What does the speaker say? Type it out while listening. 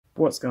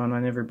What's going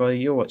on, everybody?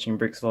 You're watching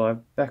Bricks Live,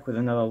 back with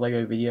another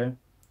LEGO video.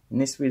 In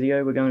this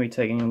video we're going to be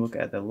taking a look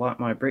at the Light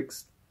My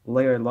Bricks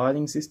LEGO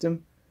lighting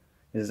system.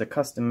 This is a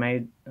custom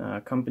made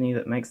company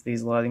that makes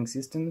these lighting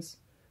systems.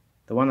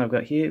 The one I've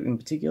got here in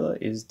particular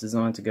is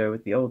designed to go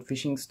with the old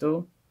fishing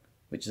store,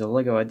 which is a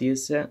LEGO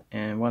Ideas set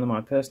and one of my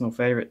personal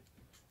favourite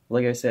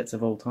LEGO sets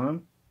of all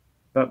time.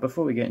 But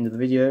before we get into the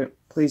video,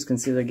 please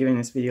consider giving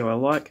this video a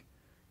like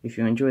if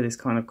you enjoy this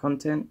kind of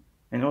content,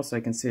 and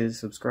also consider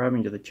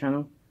subscribing to the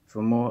channel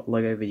for more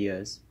LEGO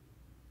videos.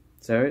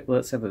 So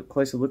let's have a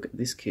closer look at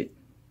this kit.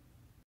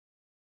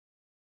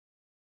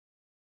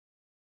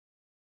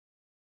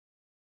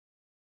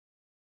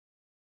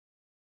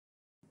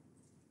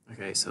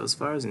 Okay, so as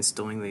far as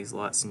installing these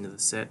lights into the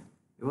set,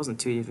 it wasn't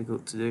too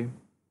difficult to do.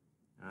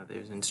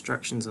 There's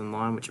instructions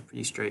online which are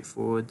pretty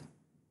straightforward,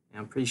 and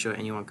I'm pretty sure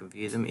anyone can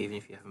view them even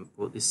if you haven't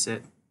bought this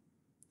set.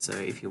 So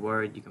if you're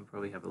worried, you can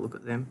probably have a look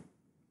at them.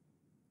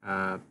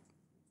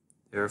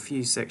 There are a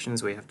few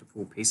sections where you have to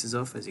pull pieces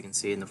off, as you can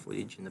see in the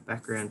footage in the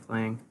background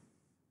playing,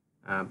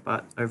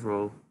 but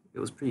overall it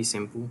was pretty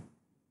simple.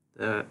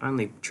 The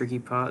only tricky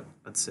part,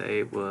 I'd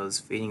say, was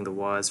feeding the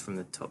wires from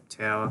the top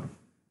tower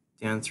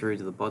down through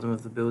to the bottom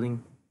of the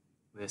building,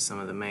 where some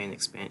of the main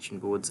expansion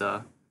boards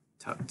are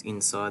tucked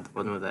inside the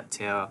bottom of that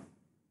tower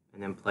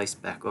and then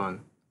placed back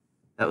on.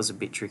 That was a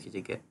bit tricky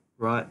to get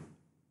right.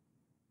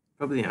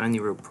 Probably the only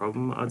real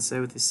problem I'd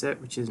say with this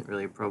set, which isn't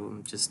really a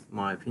problem, just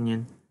my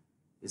opinion,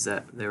 is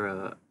that there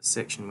are a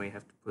section where you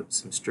have to put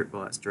some strip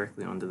lights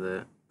directly onto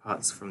the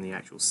parts from the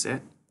actual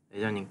set. They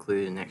don't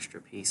include an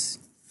extra piece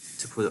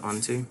to put it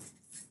onto,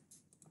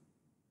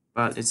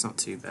 but it's not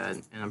too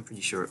bad, and I'm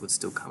pretty sure it would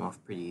still come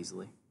off pretty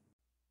easily.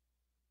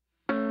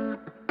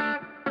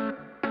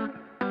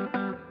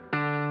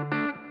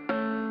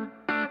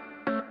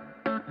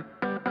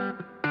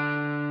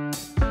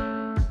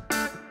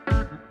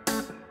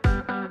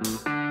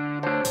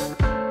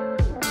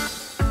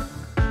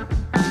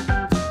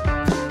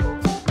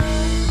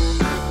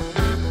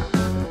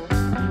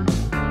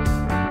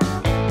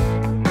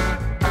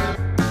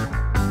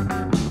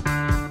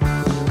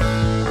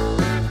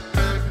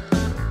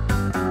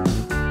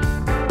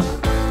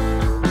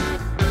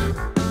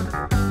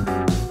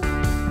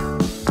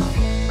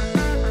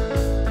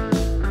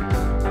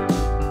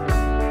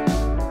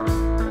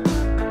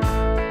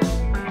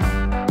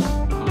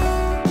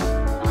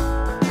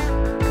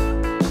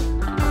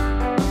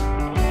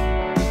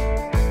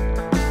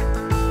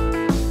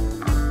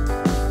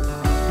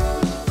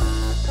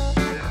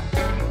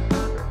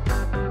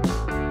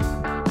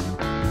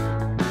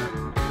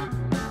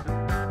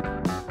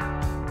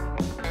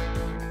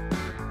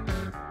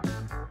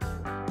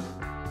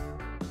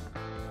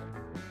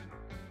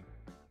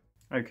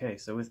 Okay,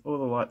 so with all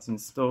the lights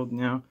installed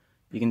now,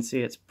 you can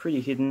see it's pretty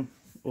hidden,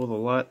 all the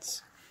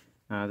lights.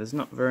 There's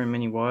not very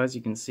many wires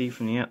you can see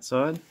from the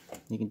outside.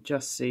 You can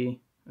just see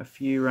a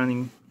few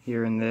running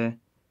here and there.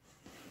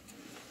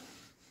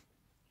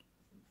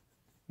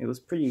 It was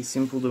pretty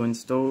simple to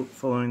install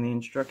following the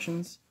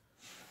instructions.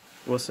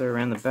 Also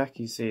around the back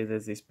you see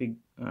there's this big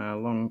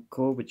long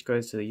cord which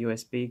goes to the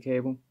USB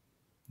cable.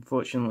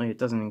 Unfortunately it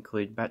doesn't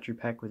include battery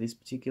pack with this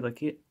particular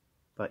kit,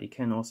 but you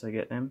can also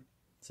get them.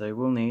 So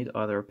we'll need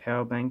either a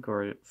power bank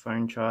or a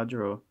phone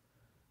charger or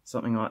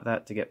something like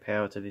that to get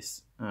power to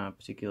this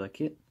particular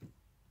kit.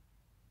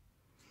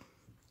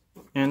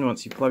 And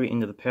once you plug it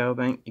into the power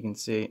bank, you can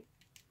see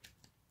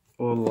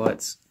all the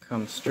lights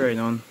come straight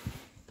on,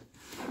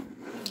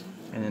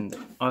 and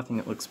I think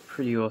it looks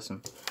pretty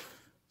awesome.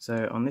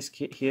 So on this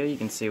kit here you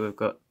can see we've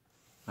got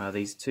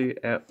these two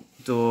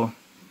outdoor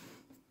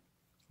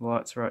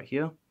lights right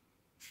here,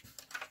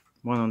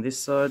 one on this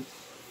side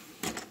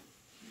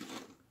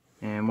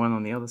and one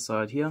on the other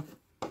side here,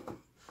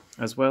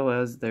 as well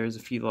as there is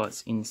a few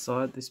lights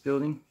inside this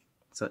building,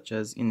 such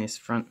as in this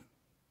front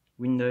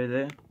window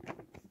there.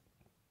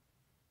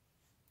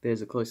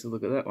 There's a closer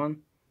look at that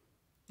one,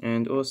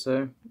 and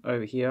also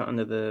over here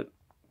under the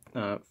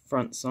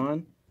front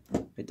sign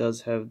it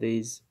does have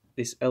this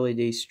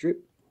LED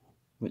strip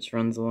which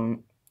runs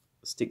along,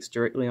 sticks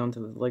directly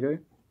onto the LEGO.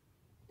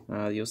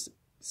 You'll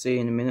see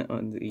in a minute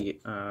on the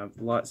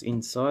lights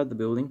inside the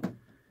building,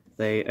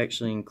 they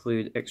actually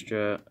include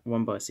extra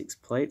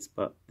 1x6 plates,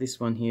 but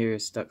this one here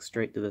is stuck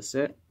straight to the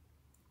set.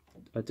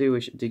 I do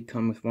wish it did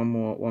come with one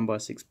more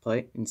 1x6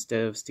 plate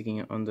instead of sticking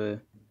it onto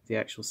the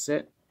actual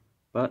set,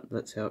 but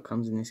that's how it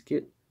comes in this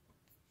kit.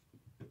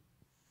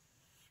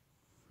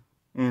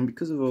 And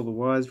because of all the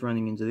wires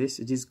running into this,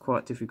 it is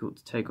quite difficult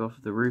to take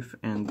off the roof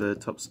and the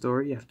top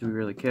story. You have to be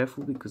really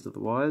careful because of the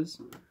wires,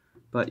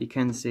 but you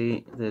can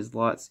see there's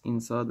lights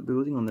inside the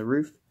building on the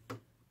roof,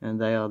 and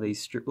they are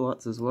these strip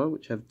lights as well,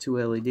 which have two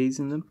LEDs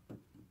in them.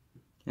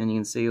 And you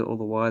can see all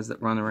the wires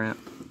that run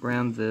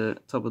around the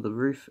top of the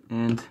roof,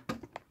 and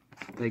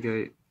they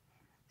go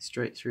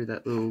straight through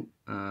that little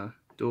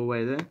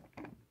doorway there.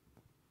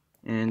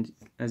 And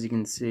as you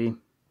can see,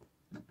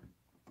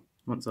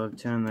 once I've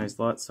turned those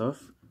lights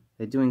off,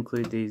 they do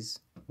include these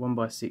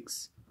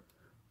 1x6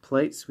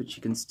 plates which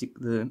you can stick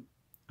the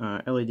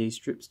LED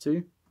strips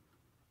to.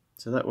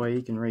 So that way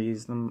you can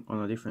reuse them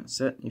on a different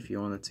set if you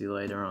wanted to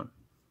later on.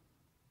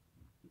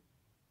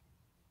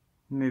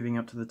 Moving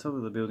up to the top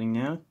of the building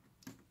now,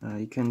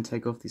 you can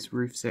take off this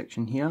roof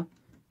section here,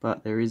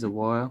 but there is a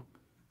wire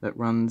that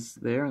runs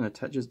there and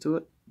attaches to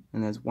it,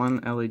 and there's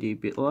one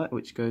LED bit light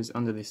which goes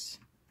under this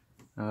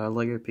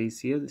Lego piece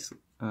here, this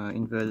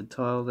inverted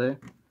tile there,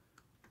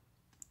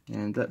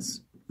 and that's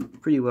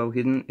pretty well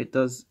hidden. It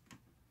does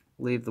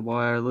leave the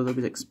wire a little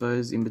bit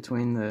exposed in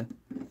between the,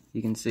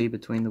 you can see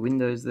between the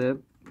windows there,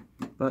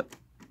 but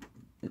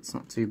it's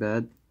not too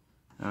bad.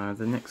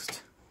 The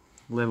next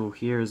level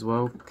here as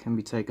well can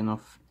be taken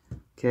off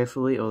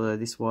carefully, although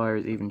this wire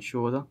is even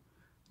shorter.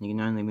 You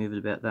can only move it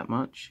about that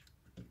much.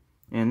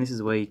 And this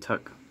is where you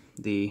tuck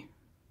the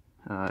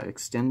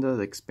extender,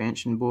 the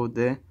expansion board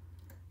there,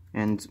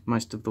 and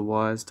most of the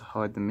wires to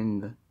hide them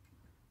in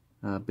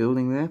the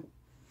building there.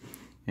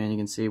 And you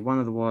can see one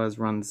of the wires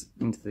runs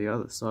into the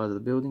other side of the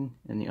building,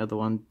 and the other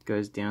one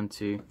goes down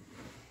to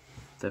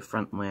the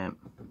front lamp.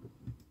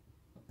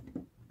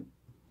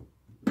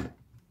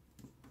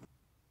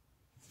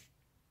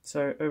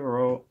 So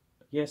overall,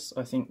 yes,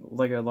 I think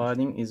Lego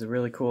lighting is a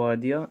really cool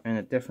idea, and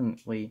it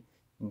definitely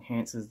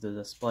enhances the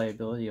display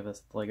ability of a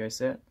Lego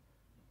set.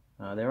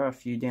 There are a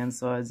few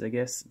downsides, I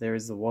guess. There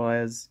is the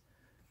wires,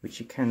 which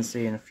you can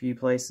see in a few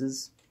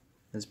places.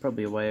 There's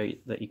probably a way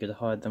that you could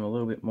hide them a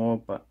little bit more,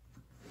 but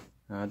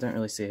I don't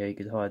really see how you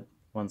could hide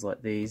ones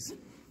like these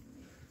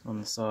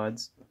on the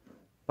sides.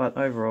 But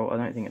overall, I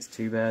don't think it's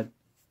too bad.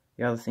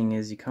 The other thing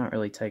is you can't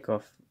really take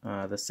off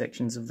the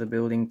sections of the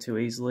building too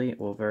easily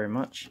or very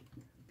much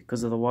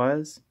because of the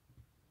wires,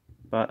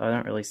 but I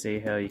don't really see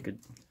how you could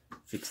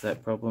fix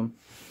that problem.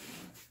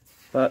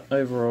 But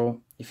overall,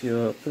 if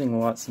you're putting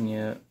lights in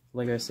your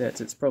Lego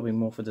sets, it's probably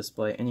more for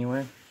display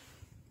anyway.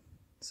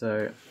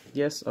 So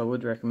yes, I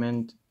would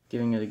recommend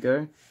giving it a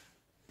go.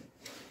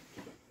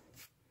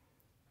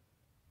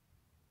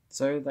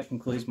 So that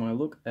concludes my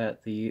look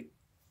at the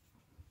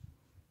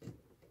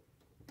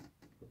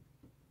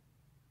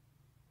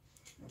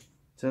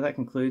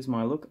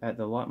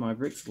Light My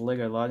Bricks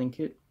Lego lighting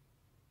kit.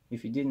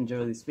 If you did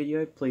enjoy this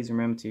video, please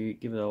remember to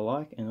give it a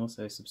like and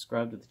also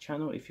subscribe to the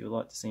channel if you would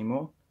like to see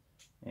more.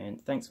 And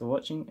thanks for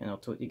watching, and I'll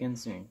talk to you again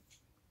soon.